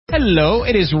Hello,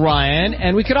 it is Ryan,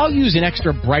 and we could all use an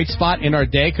extra bright spot in our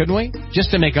day, couldn't we? Just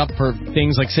to make up for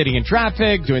things like sitting in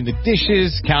traffic, doing the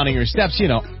dishes, counting your steps, you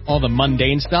know, all the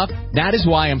mundane stuff. That is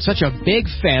why I'm such a big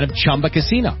fan of Chumba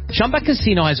Casino. Chumba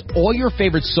Casino has all your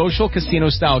favorite social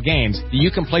casino-style games that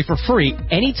you can play for free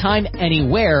anytime,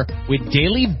 anywhere with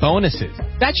daily bonuses.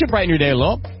 That should brighten your day a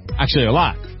little. Actually, a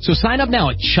lot. So sign up now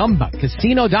at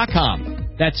ChumbaCasino.com.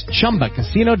 That's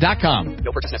ChumbaCasino.com.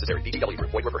 No purchase necessary. VGW Group.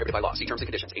 Void where prohibited by law. See terms and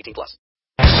conditions. 18+.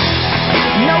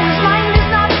 No, his mind is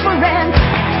not for rent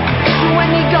when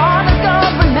he got a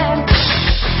government.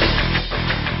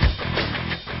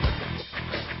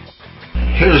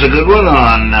 Here's a good one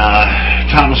on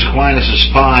Thomas Aquinas'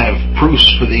 5 proofs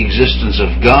for the existence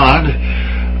of God.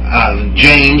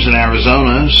 James in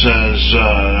Arizona says,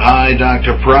 hi,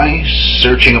 Dr. Price.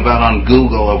 Searching about on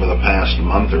Google over the past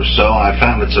month or so, I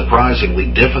found it surprisingly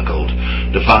difficult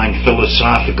to find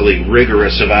philosophically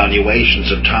rigorous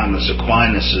evaluations of Thomas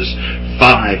Aquinas'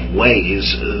 5 ways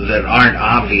that aren't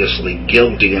obviously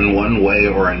guilty in one way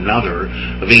or another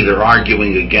of either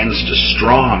arguing against a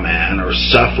straw man or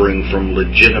suffering from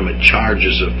legitimate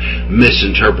charges of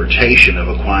misinterpretation of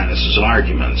Aquinas'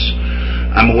 arguments.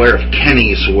 I'm aware of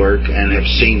Kenny's work and have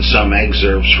seen some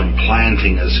excerpts from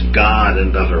Plantinga's God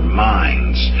and Other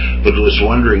Minds, but was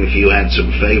wondering if you had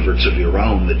some favorites of your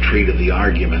own that treated the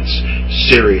arguments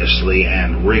seriously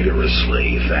and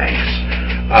rigorously. Thanks.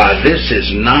 This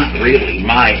is not really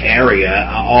my area.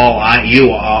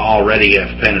 You already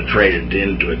have penetrated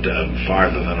into it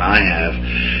farther than I have.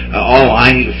 All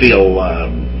I feel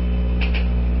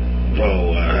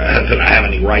that I have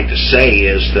any right to say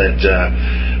is that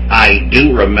I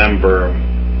do remember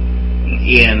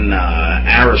in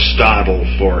Aristotle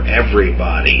for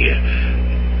Everybody,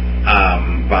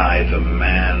 by the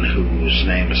man whose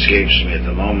name escapes me at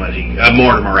the moment,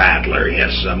 Mortimer Adler,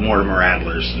 yes, Mortimer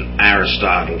Adler's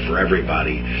Aristotle for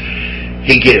Everybody.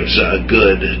 He gives a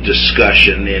good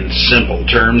discussion in simple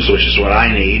terms, which is what I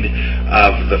need,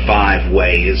 of the 5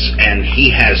 ways, and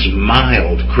he has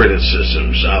mild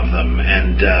criticisms of them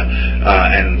and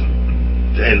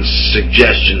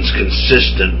suggestions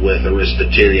consistent with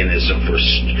Aristotelianism,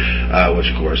 which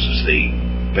of course is the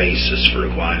basis for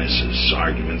Aquinas'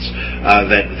 arguments,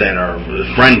 that are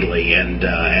friendly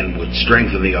and would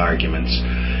strengthen the arguments.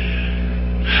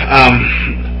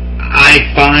 I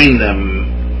find them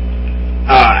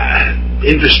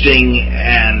interesting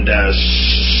and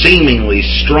seemingly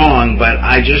strong, but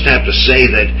I just have to say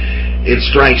that it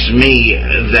strikes me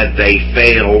that they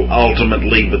fail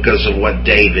ultimately because of what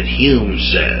David Hume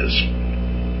says,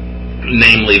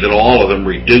 namely that all of them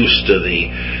reduce to the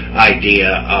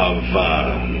idea of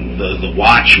the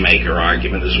watchmaker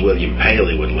argument, as William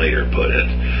Paley would later put it,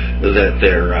 that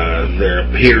there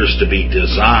appears to be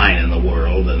design in the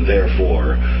world, and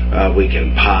therefore we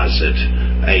can posit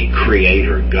a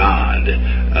creator God,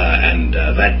 and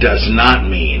that does not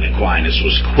mean Aquinas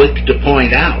was quick to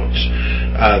point out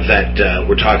that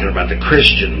we're talking about the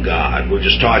Christian God. We're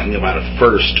just talking about a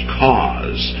first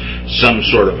cause, some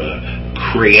sort of a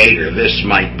creator. This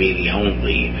might be the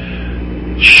only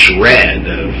shred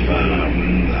of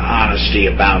honesty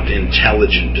about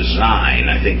intelligent design.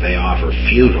 I think they offer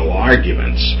futile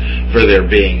arguments for there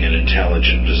being an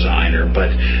intelligent designer,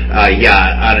 but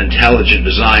an intelligent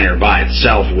designer by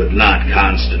itself would not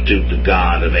constitute the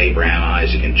God of Abraham,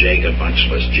 Isaac, and Jacob, much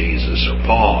less Jesus or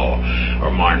Paul or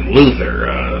Martin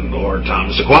Luther or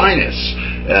Thomas Aquinas.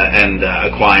 And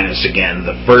Aquinas, again,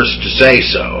 the first to say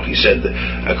so. He said that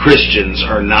Christians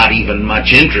are not even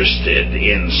much interested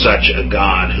in such a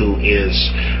God who is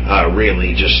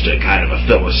really just a kind of a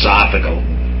philosophical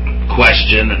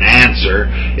question and answer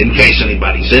in case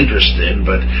anybody's interested,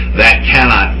 but that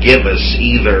cannot give us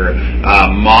either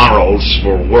morals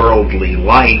for worldly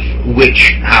life,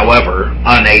 which, however,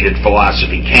 unaided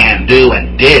philosophy can do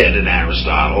and did in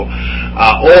Aristotle,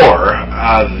 or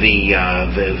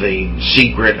the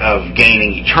secret of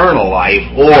gaining eternal life,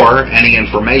 or any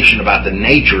information about the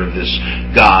nature of this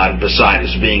God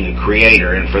besides being a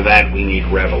creator, and for that we need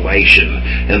revelation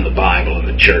in the Bible and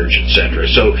the church, etc.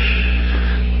 So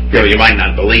you might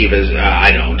not believe, as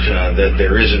I don't, that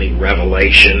there is any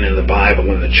revelation in the Bible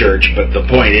and the church, but the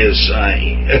point is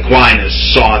Aquinas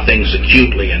saw things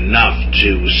acutely enough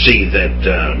to see that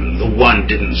the one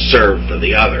didn't serve for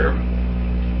the other.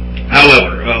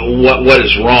 However, what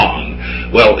is wrong?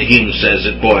 Well, Hume says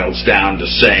it boils down to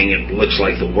saying it looks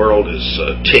like the world is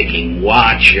a ticking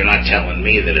watch. You're not telling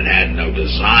me that it had no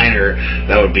designer.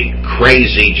 That would be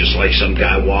crazy, just like some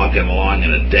guy walking along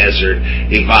in a desert.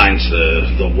 He finds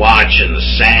the watch in the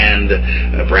sand.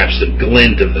 Perhaps the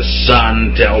glint of the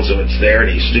sun tells him it's there,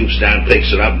 and he stoops down,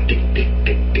 picks it up, tick, tick,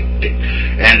 tick, tick, tick.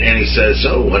 And he says,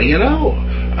 "Oh, what do you know?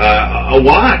 A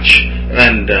watch."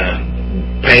 And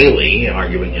Paley,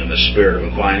 arguing in the spirit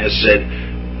of Aquinas, said,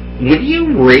 "Would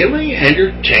you really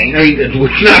entertain, I mean,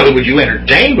 not only would you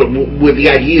entertain, but would the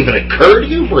idea even occur to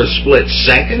you for a split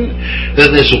second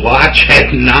that this watch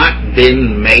had not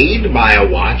been made by a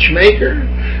watchmaker?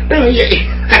 No,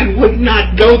 that would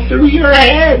not go through your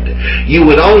head. You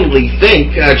would only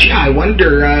think, gee, I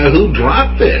wonder who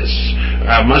dropped this.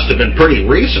 Must have been pretty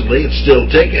recently. It's still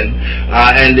ticking."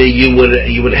 And you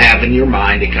would have in your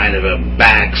mind a kind of a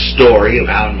backstory of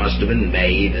how it must have been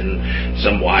made in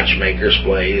some watchmaker's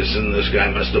place, and this guy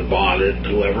must have bought it,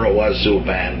 whoever it was who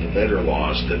abandoned it or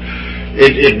lost it.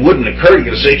 It wouldn't occur to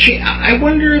you to say, "Gee, I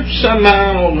wonder if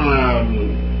somehow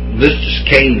this just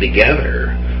came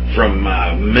together from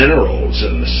minerals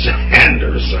in the sand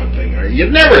or something." Or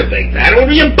you'd never think that. It would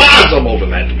be impossible for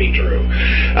that to be true.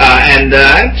 And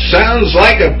that sounds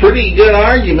like a pretty good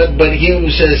argument, but Hume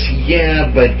says, yeah,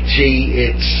 but gee,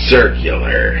 it's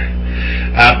circular.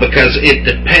 Because it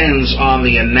depends on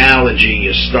the analogy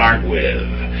you start with.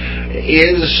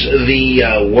 Is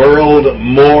the world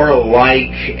more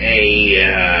like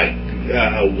a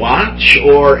watch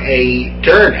or a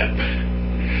turnip?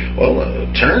 Well, a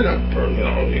turnip, or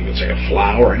you could say a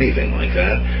flower, anything like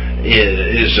that,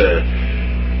 is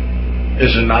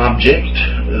an object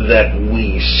that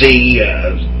we see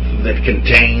that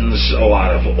contains a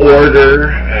lot of order,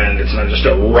 and it's not just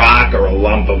a rock or a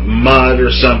lump of mud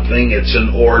or something. It's an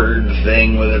ordered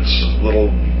thing with its little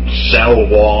cell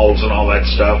walls and all that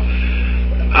stuff.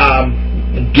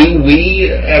 Do we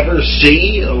ever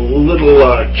see little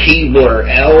Keebler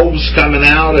elves coming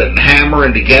out and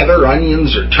hammering together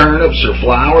onions or turnips or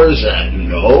flowers?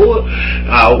 No.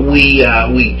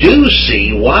 We do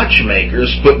see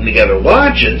watchmakers putting together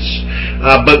watches,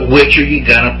 but which are you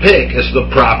going to pick as the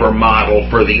proper model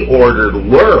for the ordered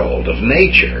world of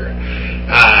nature?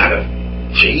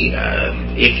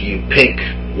 If you pick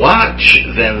watch,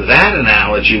 then that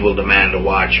analogy will demand a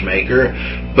watchmaker,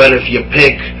 but if you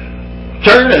pick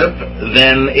turnip,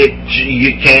 then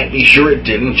you can't be sure it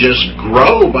didn't just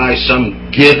grow by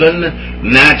some given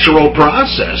natural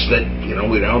process that,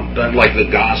 we don't, like the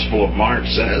Gospel of Mark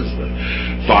says, the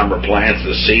farmer plants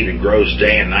the seed and grows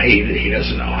day and night. He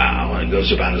doesn't know how, and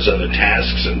goes about his other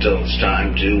tasks until it's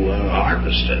time to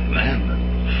harvest it. And then,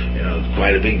 it's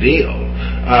quite a big deal.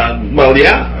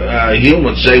 Hume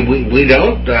would say we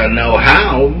don't know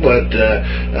how, but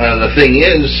the thing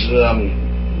is,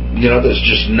 there's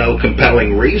just no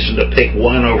compelling reason to pick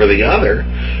one over the other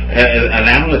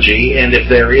analogy, and if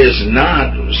there is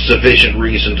not sufficient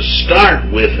reason to start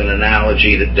with an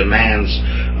analogy that demands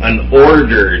an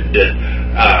ordered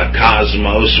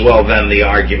cosmos, well, then the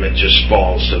argument just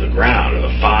falls to the ground, or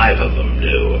the five of them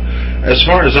do. As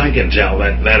far as I can tell,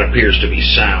 that appears to be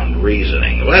sound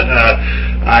reasoning. But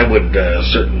I would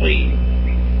certainly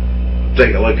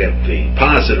take a look at the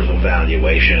positive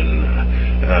evaluation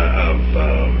of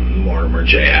Mortimer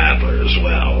J. Adler as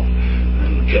well,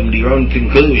 and come to your own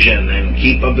conclusion, and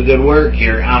keep up the good work.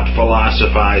 You're out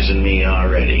philosophizing me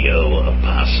already,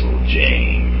 Apostle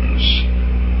James.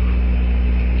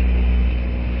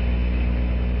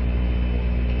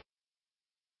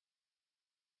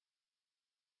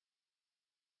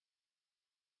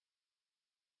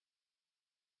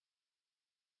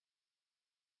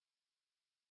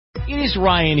 It is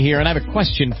Ryan here, and I have a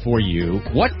question for you.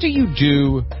 What do you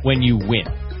do when you win?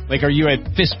 Like, are you a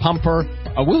fist pumper,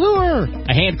 a woohooer,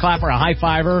 a hand clapper, a high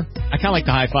fiver? I kind of like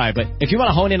the high five, but if you want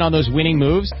to hone in on those winning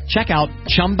moves, check out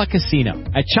Chumba Casino.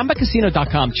 At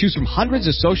ChumbaCasino.com, choose from hundreds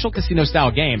of social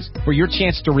casino-style games for your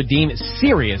chance to redeem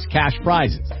serious cash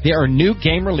prizes. There are new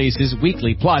game releases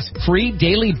weekly, plus free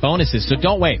daily bonuses, so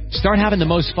don't wait. Start having the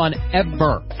most fun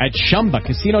ever at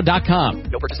ChumbaCasino.com.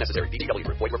 No purchase necessary. VGW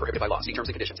Group. Void where prohibited by law. See terms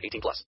and conditions. 18+.